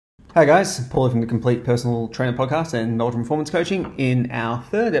Hi guys, Paul from the Complete Personal Trainer Podcast and Ultimate Performance Coaching in our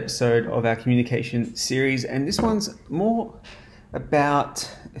third episode of our communication series, and this one's more about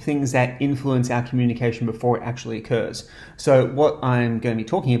things that influence our communication before it actually occurs. So what I'm going to be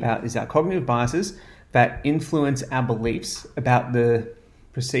talking about is our cognitive biases that influence our beliefs about the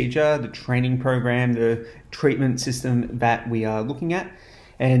procedure, the training program, the treatment system that we are looking at,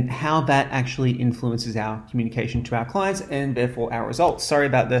 and how that actually influences our communication to our clients and therefore our results. Sorry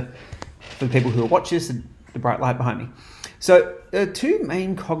about for the people who will watch this, the bright light behind me. So there are two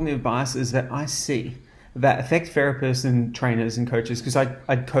main cognitive biases that I see that affect therapists and trainers and coaches, because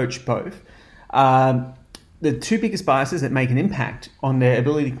I coach both. The two biggest biases that make an impact on their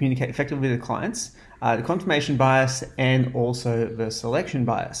ability to communicate effectively with their clients, the confirmation bias and also the selection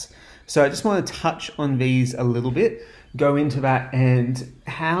bias. So I just want to touch on these a little bit, go into that and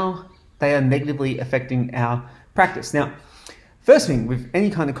how they are negatively affecting our practice. Now, first thing with any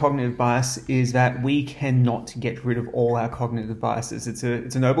kind of cognitive bias is that we cannot get rid of all our cognitive biases. It's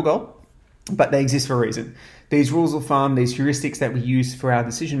a noble goal, but they exist for a reason. These rules of thumb, these heuristics that we use for our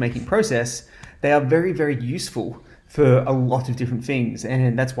decision-making process, they are very, very useful for a lot of different things,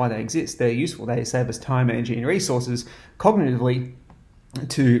 and that's why they exist. They're useful. They save us time, energy, and resources cognitively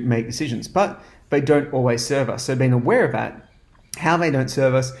to make decisions, but they don't always serve us. So being aware of that, how they don't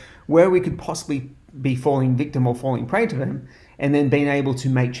serve us, where we could possibly be falling victim or falling prey to them, and then being able to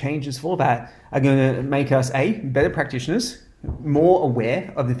make changes for that are going to make us better practitioners, more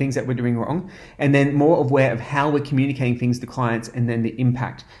aware of the things that we're doing wrong, and then more aware of how we're communicating things to clients, and then the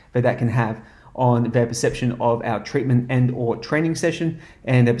impact that can have on their perception of our treatment and or training session,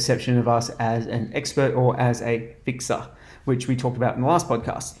 and their perception of us as an expert or as a fixer, which we talked about in the last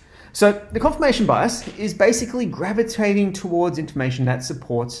podcast. So the confirmation bias is basically gravitating towards information that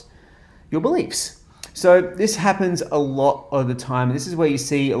supports your beliefs. So this happens a lot of the time. This is where you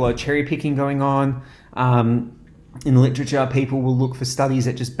see a lot of cherry picking going on. In the literature, people will look for studies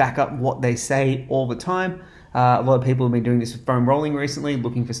that just back up what they say all the time. A lot of people have been doing this with foam rolling recently,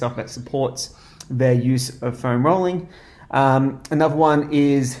 looking for stuff that supports their use of foam rolling. Another one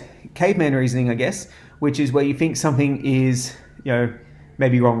is caveman reasoning, I guess, which is where you think something is,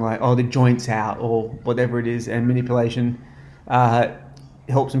 maybe wrong, like, the joint's out or whatever it is, and manipulation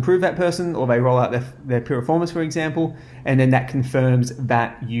helps improve that person, or they roll out their piriformis, for example, and then that confirms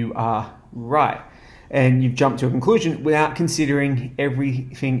that you are right. And you've jumped to a conclusion without considering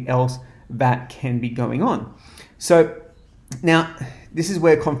everything else that can be going on. So now, this is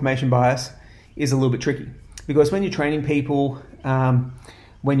where confirmation bias is a little bit tricky, because when you're training people,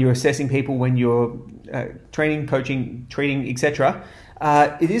 when you're assessing people, when you're training, coaching, treating, etc.,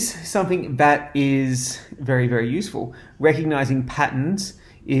 it is something that is very, very useful. Recognizing patterns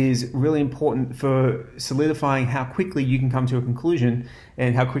is really important for solidifying how quickly you can come to a conclusion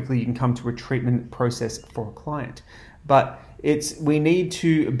and how quickly you can come to a treatment process for a client. But we need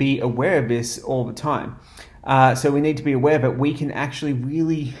to be aware of this all the time. So we need to be aware that we can actually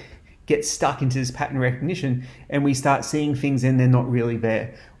really get stuck into this pattern recognition, and we start seeing things and they're not really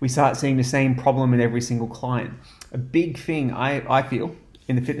there. We start seeing the same problem in every single client. A big thing I feel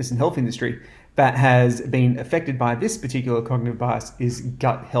in the fitness and health industry that has been affected by this particular cognitive bias is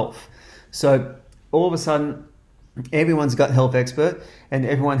gut health. So all of a sudden, everyone's a gut health expert, and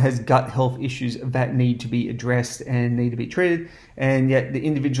everyone has gut health issues that need to be addressed and need to be treated, and yet the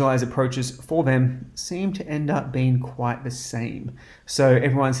individualized approaches for them seem to end up being quite the same. So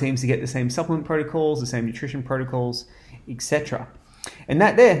everyone seems to get the same supplement protocols, the same nutrition protocols, etc. And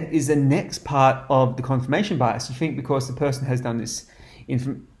that there is the next part of the confirmation bias. You think because the person has done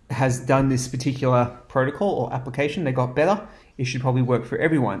this particular protocol or application, they got better, it should probably work for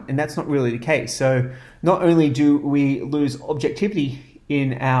everyone. And that's not really the case. So not only do we lose objectivity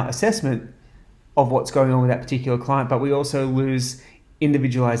in our assessment of what's going on with that particular client, but we also lose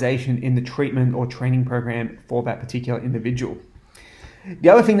individualization in the treatment or training program for that particular individual. The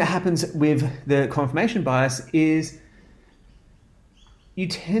other thing that happens with the confirmation bias is you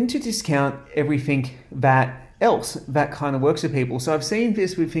tend to discount everything else that kind of works for people. So I've seen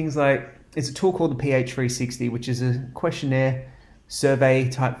this with things like, it's a tool called the PH360, which is a questionnaire survey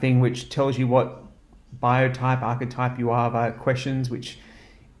type thing, which tells you what biotype, archetype you are by questions, which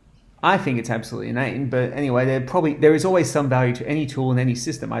I think it's absolutely inane. But anyway, there is always some value to any tool and any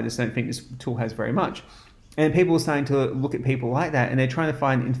system. I just don't think this tool has very much. And people are starting to look at people like that, and they're trying to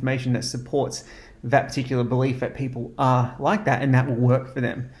find information that supports that particular belief that people are like that, and that will work for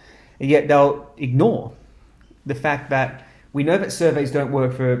them. And yet they'll ignore the fact that we know that surveys don't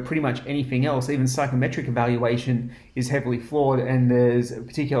work for pretty much anything else. Even psychometric evaluation is heavily flawed, and there's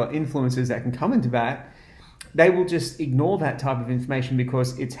particular influences that can come into that. they will just ignore that type of information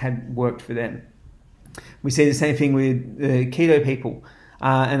because it's had worked for them. We see the same thing with the keto people.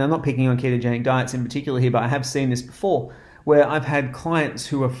 And I'm not picking on ketogenic diets in particular here, but I have seen this before, where I've had clients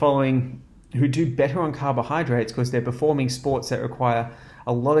who do better on carbohydrates because they're performing sports that require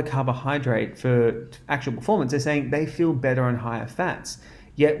a lot of carbohydrate for actual performance. They're saying they feel better on higher fats.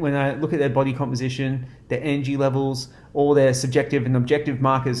 Yet when I look at their body composition, their energy levels, all their subjective and objective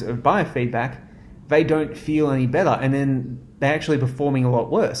markers of biofeedback, they don't feel any better. And then they're actually performing a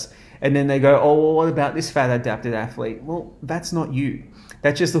lot worse. And then they go, oh, well, what about this fat adapted athlete? Well, that's not you.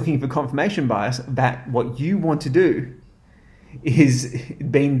 That's just looking for confirmation bias that what you want to do is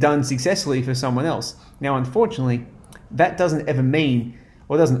being done successfully for someone else. Now, unfortunately, that doesn't ever mean,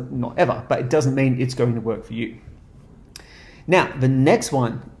 or not ever, but it doesn't mean it's going to work for you. Now, the next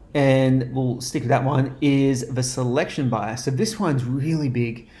one, and we'll stick with that one, is the selection bias. So this one's really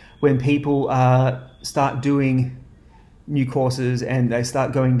big when people start doing new courses and they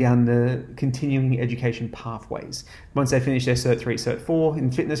start going down the continuing education pathways. Once they finish their Cert 3, Cert 4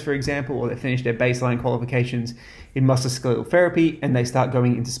 in fitness, for example, or they finish their baseline qualifications in musculoskeletal therapy, and they start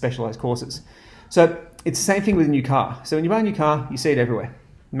going into specialized courses. So it's the same thing with a new car. So when you buy a new car, you see it everywhere.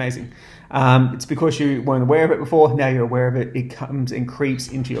 Amazing. It's because you weren't aware of it before. Now you're aware of it. It comes and creeps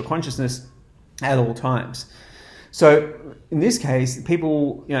into your consciousness at all times. So in this case,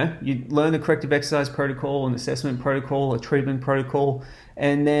 people, you learn a corrective exercise protocol, an assessment protocol, a treatment protocol,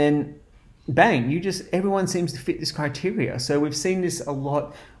 and then bang, everyone seems to fit this criteria. So we've seen this a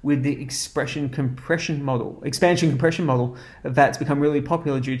lot with the expansion compression model that's become really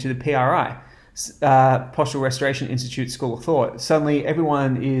popular due to the PRI, Postural Restoration Institute School of Thought. Suddenly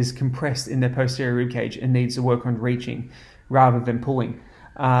everyone is compressed in their posterior rib cage and needs to work on reaching rather than pulling.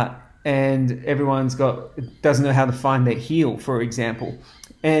 And everyone's doesn't know how to find their heel, for example.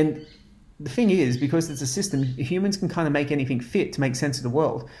 And the thing is, because it's a system, humans can kind of make anything fit to make sense of the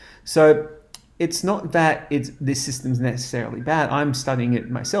world. So it's not that this system's necessarily bad. I'm studying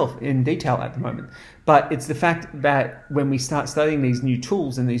it myself in detail at the moment. But it's the fact that when we start studying these new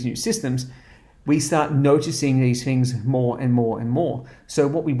tools and these new systems, we start noticing these things more and more and more. So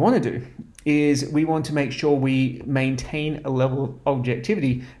what we want to do is we want to make sure we maintain a level of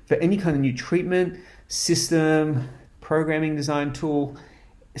objectivity for any kind of new treatment, system, programming design tool,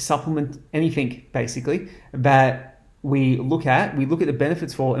 supplement, anything basically that we look at the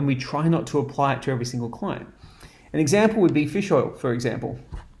benefits for, and we try not to apply it to every single client. An example would be fish oil, for example.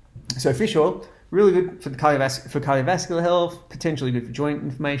 So fish oil, really good for cardiovascular health, potentially good for joint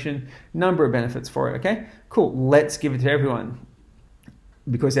inflammation, number of benefits for it, okay? Cool, let's give it to everyone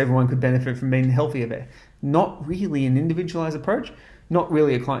because everyone could benefit from being healthier there. Not really an individualized approach, not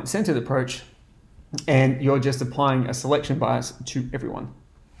really a client-centered approach, and you're just applying a selection bias to everyone.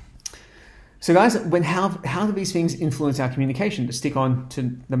 So guys, how do these things influence our communication? To stick on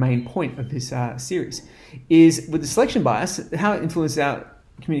to the main point of this series, is with the selection bias, how it influences our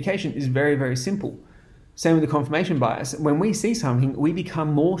communication is very, very simple. Same with the confirmation bias. When we see something, we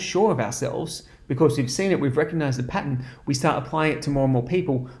become more sure of ourselves because we've seen it, we've recognized the pattern, we start applying it to more and more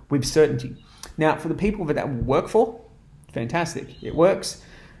people with certainty. Now, for the people that will work for, fantastic, it works.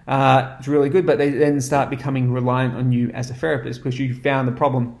 It's really good, but they then start becoming reliant on you as a therapist because you found the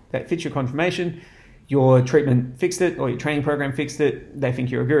problem that fits your confirmation, your treatment fixed it, or your training program fixed it, they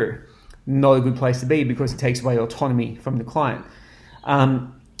think you're a guru. Not a good place to be because it takes away autonomy from the client.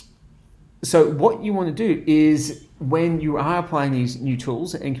 So what you want to do is when you are applying these new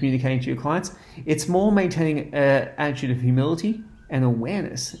tools and communicating to your clients, it's more maintaining an attitude of humility and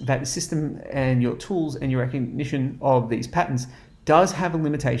awareness that the system and your tools and your recognition of these patterns does have a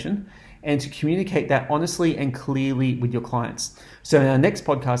limitation, and to communicate that honestly and clearly with your clients. So in our next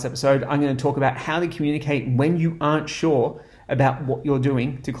podcast episode, I'm going to talk about how to communicate when you aren't sure about what you're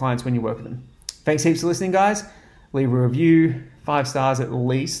doing to clients when you work with them. Thanks heaps for listening, guys. Leave a review, 5 stars at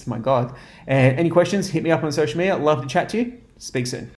least, my God. And any questions, hit me up on social media. I'd love to chat to you. Speak soon.